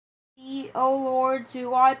O Lord,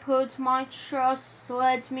 do I put my trust.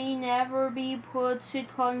 Let me never be put to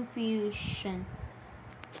confusion.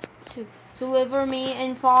 2. Deliver me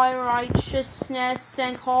in thy righteousness,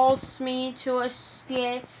 and cause me to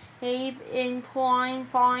escape. Incline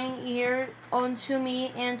thine ear unto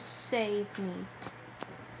me, and save me.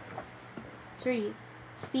 3.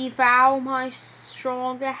 Be thou my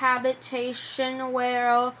strong habitation,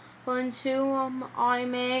 whereunto I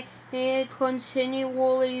may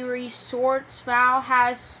continually resort. Thou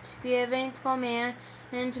hast given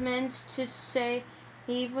commandments to save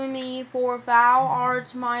me, for thou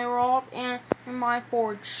art my rock and my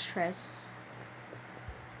fortress.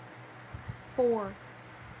 4.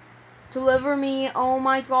 Deliver me, O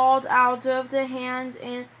my God, out of the hand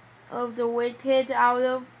of the wicked, out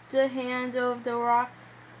of the hand of the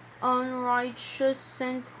unrighteous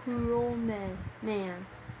and cruel man.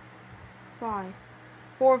 5.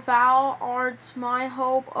 For thou art my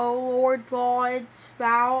hope, O Lord God,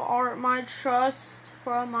 thou art my trust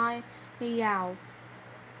from my youth.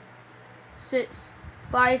 6.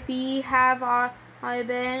 By thee have I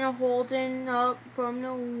been holden up from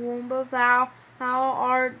the womb. Thou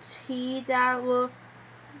art he that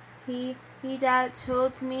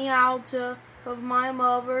took me out of my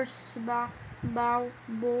mother's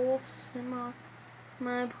bowels.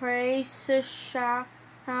 My praise shall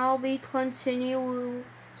be continually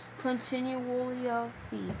of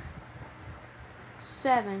thee.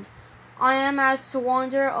 7. I am as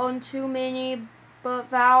wonder unto many, but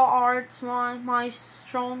thou art my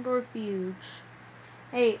strong refuge.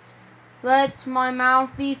 8. Let my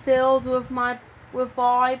mouth be filled with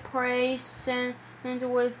thy praise, and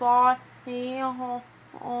with thy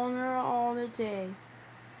honor all the day.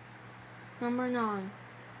 9.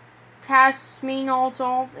 Cast me not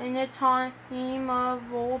off in the time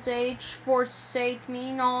of old age, forsake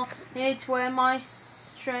me not when my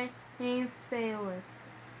strength faileth.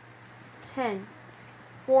 10.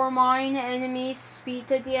 For mine enemies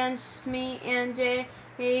speak against me, and they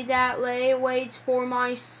that lay wait for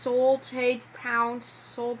my soul take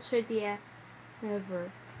counsel together.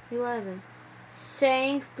 11.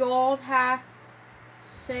 Saying God hath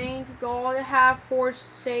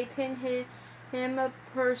forsaken him,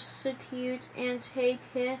 persecute and take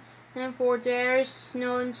him, and for there is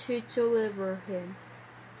none to deliver him.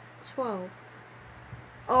 12.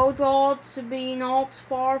 O God, be not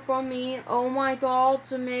far from me. O my God,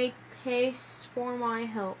 make haste for my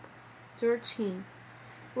help. 13.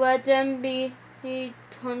 Let them be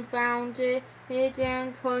confounded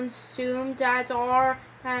and consumed that are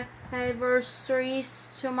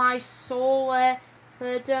adversaries to my soul.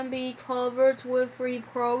 Let them be covered with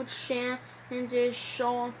reproach and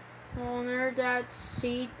dishonor that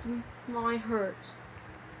seek my hurt.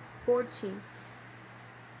 14.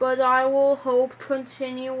 But I will hope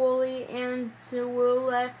continually, and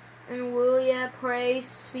will yet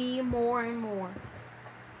praise thee more and more.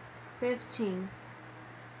 15.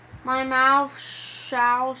 My mouth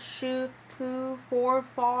shall shew forth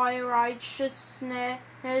thy righteousness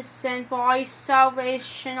and thy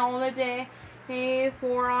salvation all the day,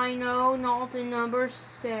 for I know not the number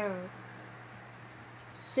thereof.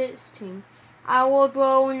 16. I will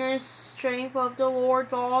go in the strength of the Lord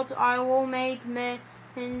God. I will make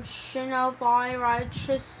mention of thy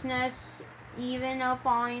righteousness, even of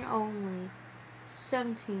thine only.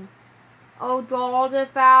 17. O God,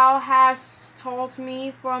 if thou hast taught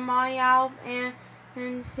me from my youth, and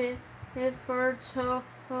hitherto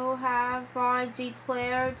have I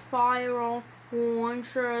declared thy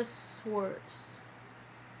wondrous works.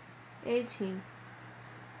 18.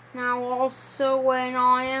 Now also when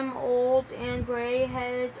I am old and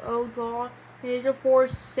grey-headed, O God,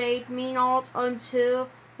 forsake me not until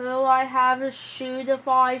I have shewed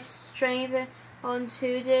thy strength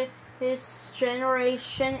unto this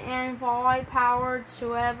generation, and thy power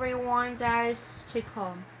to every one that is to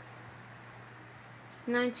come.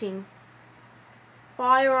 19.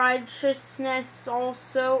 Thy righteousness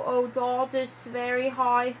also, O God, is very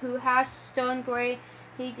high, who hast done great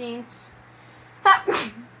things.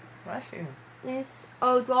 Bless you. Is,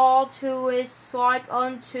 O God, who is like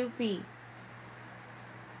unto thee.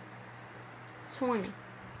 20.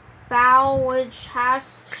 Thou which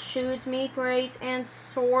hast shewed me great and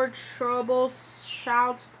sore troubles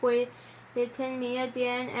shalt quicken me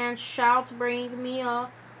again, and shalt bring me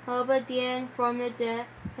up again from the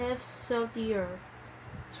depths of the earth.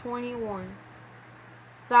 21.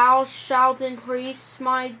 Thou shalt increase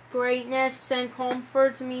my greatness and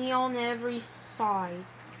comfort me on every side.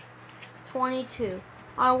 22.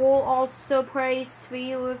 I will also praise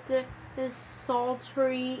thee with the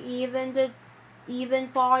psaltery, even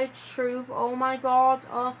thy truth, O my God,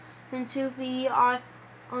 unto thee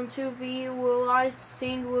will I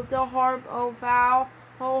sing with the harp, O thou,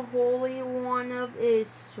 O Holy One of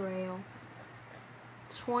Israel.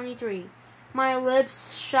 23. My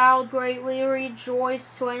lips shall greatly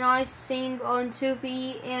rejoice when I sing unto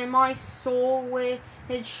thee, and my soul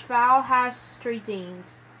which thou hast redeemed.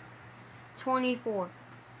 24.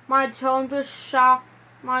 My tongue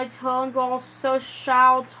also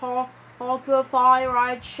shall talk of thy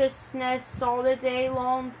righteousness all the day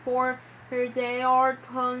long, for they are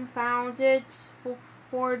confounded,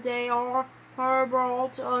 for they are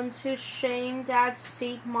brought unto shame that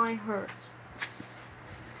seek my hurt.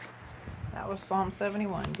 That was Psalm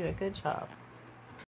 71. You did a good job.